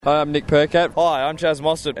Hi, I'm Nick Percat. Hi, I'm Chaz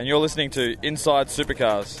Mostert, and you're listening to Inside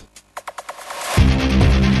Supercars.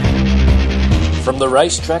 From the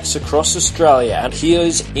racetracks across Australia, and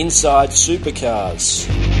here's Inside Supercars.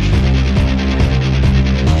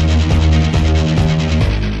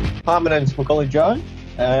 Hi, my name's Macaulay Joe,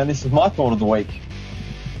 and this is my thought of the week.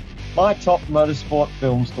 My top motorsport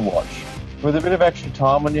films to watch. With a bit of extra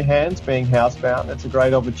time on your hands, being housebound, it's a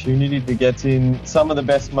great opportunity to get in some of the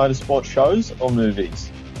best motorsport shows or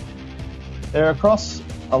movies. They're across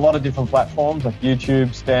a lot of different platforms like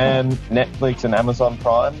YouTube, Stan, Netflix and Amazon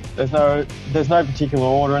Prime. There's no particular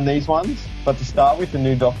order in these ones, but to start with, a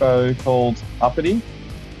new doco called Uppity,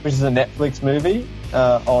 which is a Netflix movie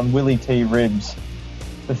on Willie T. Ribbs,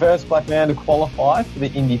 the first black man to qualify for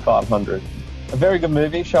the Indy 500. A very good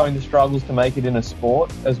movie showing the struggles to make it in a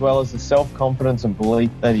sport, as well as the self-confidence and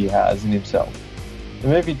belief that he has in himself. The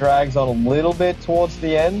movie drags on a little bit towards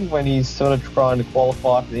the end when he's sort of trying to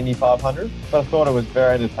qualify for the Indy 500, but I thought it was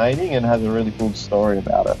very entertaining and has a really good story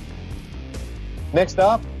about it. Next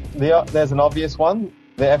up, there's an obvious one,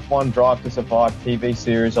 the F1 Drive to Survive TV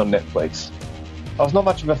series on Netflix. I was not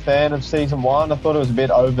much of a fan of Season 1. I thought it was a bit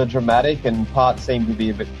over-dramatic and parts seemed to be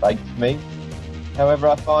a bit fake to me. However,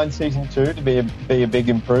 I find Season 2 to be a big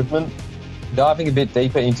improvement, diving a bit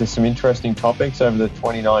deeper into some interesting topics over the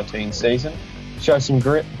 2019 season. Show some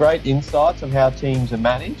great insights on how teams are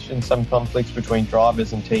managed and some conflicts between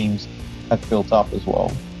drivers and teams have built up as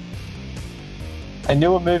well. A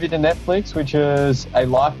newer movie to Netflix, which is A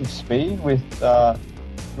Life of Speed with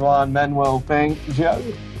Juan Manuel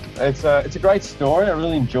Fangio. It's a great story. I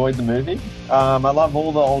really enjoyed the movie. I love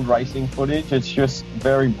all the old racing footage. It's just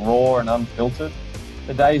very raw and unfiltered.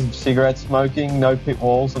 The days of cigarette smoking, no pit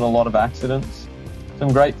walls and a lot of accidents.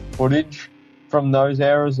 Some great footage from those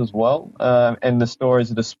eras as well, and the stories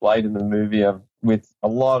are displayed in the movie with a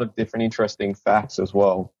lot of different interesting facts as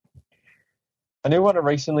well. A new one I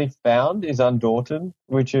recently found is Undaunted,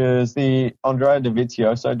 which is the Andrea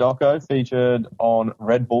Dovizioso doco featured on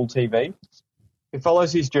Red Bull TV. It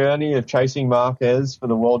follows his journey of chasing Marquez for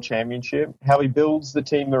the World Championship, how he builds the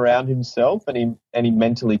team around himself, and he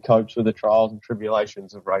mentally copes with the trials and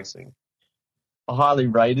tribulations of racing. I highly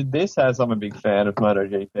rated this as I'm a big fan of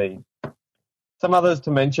MotoGP. Some others to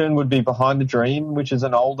mention would be Behind the Dream, which is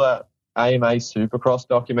an older AMA Supercross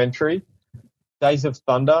documentary. Days of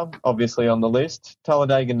Thunder, obviously on the list.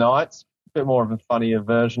 Talladega Nights, a bit more of a funnier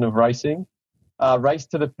version of racing. Race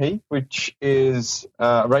to the Peak, which is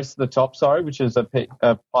Race to the Top, which is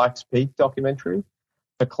a Pikes Peak documentary.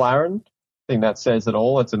 McLaren, I think that says it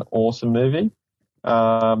all. It's an awesome movie.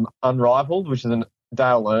 Unrivaled, which is a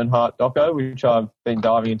Dale Earnhardt doco, which I've been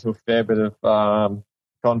diving into a fair bit of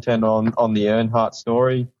content on the Earnhardt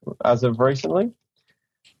story as of recently.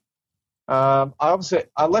 I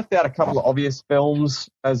left out a couple of obvious films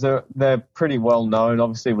as they're pretty well known,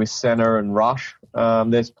 obviously with Senna and Rush.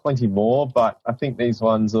 There's plenty more, but I think these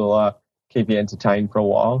ones will keep you entertained for a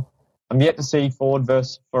while. I'm yet to see Ford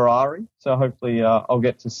versus Ferrari, so hopefully I'll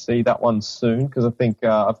get to see that one soon because I think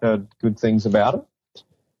I've heard good things about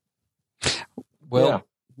it. Well,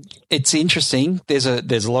 It's interesting. There's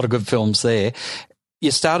a lot of good films there. You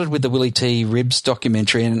started with the Willie T. Ribbs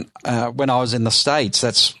documentary, and when I was in the States,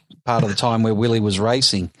 that's part of the time where Willie was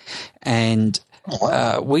racing, and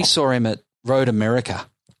we saw him at Road America,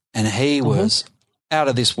 and he was out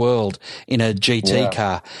of this world in a GT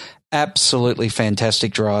car. Absolutely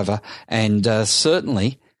fantastic driver, and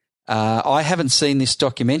certainly I haven't seen this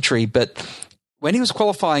documentary, but when he was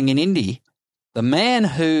qualifying in Indy, the man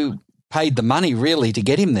who paid the money really to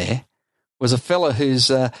get him there was a fella whose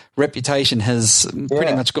reputation has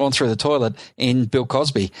pretty much gone through the toilet in Bill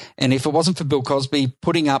Cosby. And if it wasn't for Bill Cosby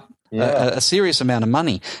putting up a serious amount of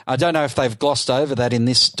money, I don't know if they've glossed over that in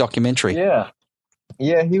this documentary. Yeah,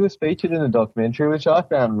 he was featured in the documentary, which I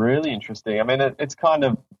found really interesting. I mean, it's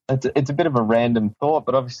a bit of a random thought,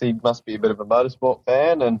 but obviously he must be a bit of a motorsport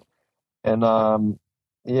fan, and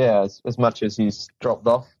as much as he's dropped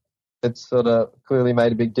off, it's sort of clearly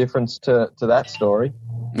made a big difference to that story.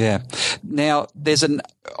 Yeah. Now,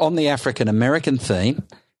 on the African-American theme,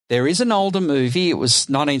 there is an older movie. It was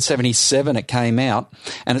 1977 it came out,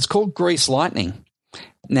 and it's called Grease Lightning.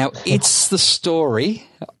 Now, it's the story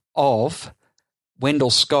of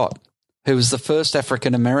Wendell Scott, who was the first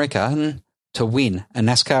African-American to win a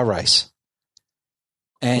NASCAR race.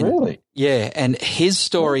 And, really? Yeah, and his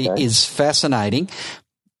story is fascinating.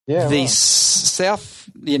 Yeah, the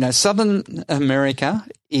Southern America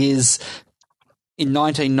is in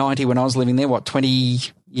 1990 when I was living there, 20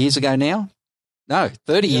 years ago now? No,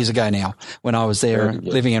 30 years ago now when I was there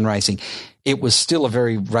living and racing. It was still a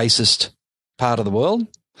very racist part of the world.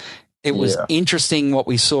 It was Yeah. interesting what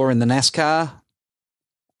we saw in the NASCAR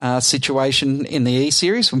situation in the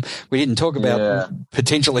E-Series. We didn't talk about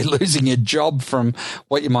potentially losing your job from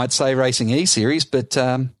what you might say racing E-Series, but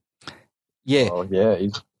yeah. Oh, yeah,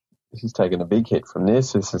 he's taken a big hit from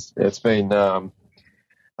this. It's been, I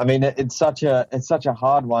mean, it's such a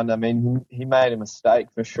hard one. I mean, he made a mistake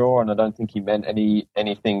for sure, and I don't think he meant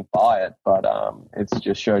anything by it. But it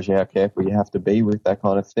just shows you how careful you have to be with that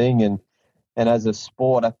kind of thing. And as a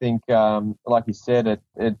sport, I think, like you said,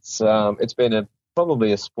 it's been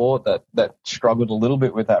probably a sport that struggled a little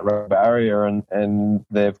bit with that road barrier, and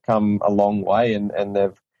they've come a long way, and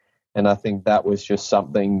I think that was just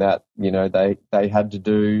something that, you know, they had to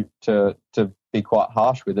do to be quite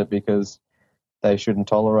harsh with it, because they shouldn't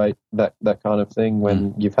tolerate that kind of thing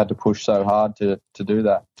when you've had to push so hard to do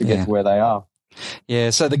that, to get to where they are. Yeah,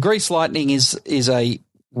 so the Grease Lightning is a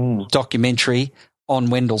documentary on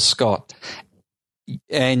Wendell Scott.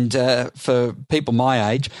 And for people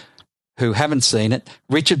my age who haven't seen it,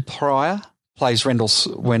 Richard Pryor plays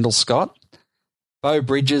Wendell Scott. Beau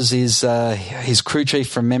Bridges is his crew chief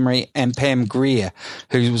from memory, and Pam Grier,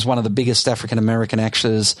 who was one of the biggest African-American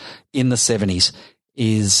actors in the 70s,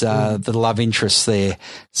 is the love interest there.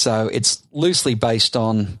 So it's loosely based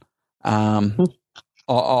on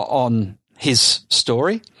his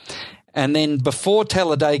story. And then before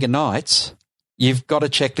Talladega Nights, you've got to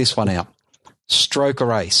check this one out, Stroke a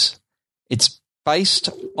Race. It's based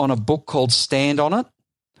on a book called Stand on It,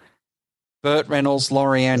 Burt Reynolds,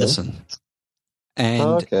 Laurie Anderson.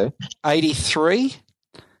 And 83,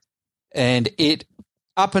 and it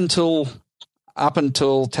up until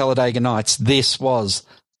Talladega Nights, this was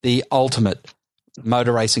the ultimate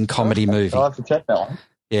motor racing comedy movie. I'll have to check that one.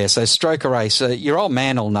 Yeah, so Stroke a Race. Your old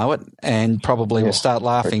man will know it, and probably will start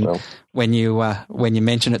laughing when you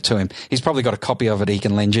mention it to him. He's probably got a copy of it he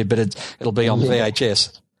can lend you, but it'll be on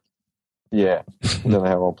VHS. Yeah, I don't know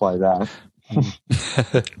how I'll play that.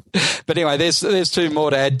 But anyway, there's two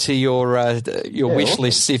more to add to your wish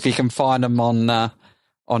list if you can find them on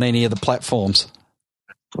any of the platforms.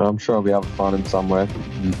 I'm sure I'll be able to find them somewhere.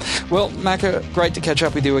 Well, Macca, great to catch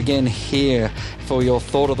up with you again here for your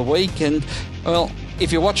thought of the week. And well,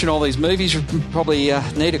 if you're watching all these movies, you probably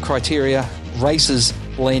need a Criteria Race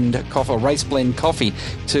Blend coffee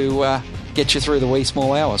to get you through the wee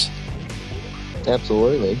small hours.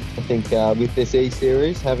 Absolutely. I think with this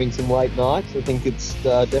E-Series, having some late nights, I think it's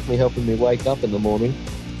definitely helping me wake up in the morning.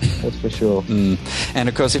 That's for sure. And,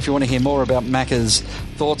 of course, if you want to hear more about Macca's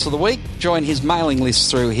Thoughts of the Week, join his mailing list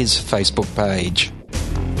through his Facebook page.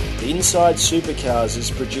 Inside Supercars is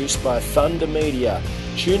produced by Thunder Media.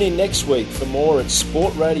 Tune in next week for more at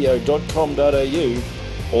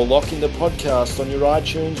sportradio.com.au or lock in the podcast on your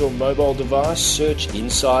iTunes or mobile device. Search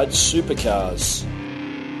Inside Supercars.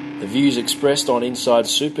 The views expressed on Inside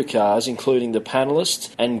Supercars, including the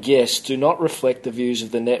panellists and guests, do not reflect the views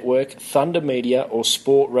of the network, Thunder Media or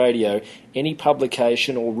Sport Radio. Any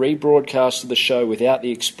publication or rebroadcast of the show without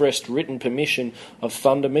the expressed written permission of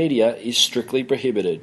Thunder Media is strictly prohibited.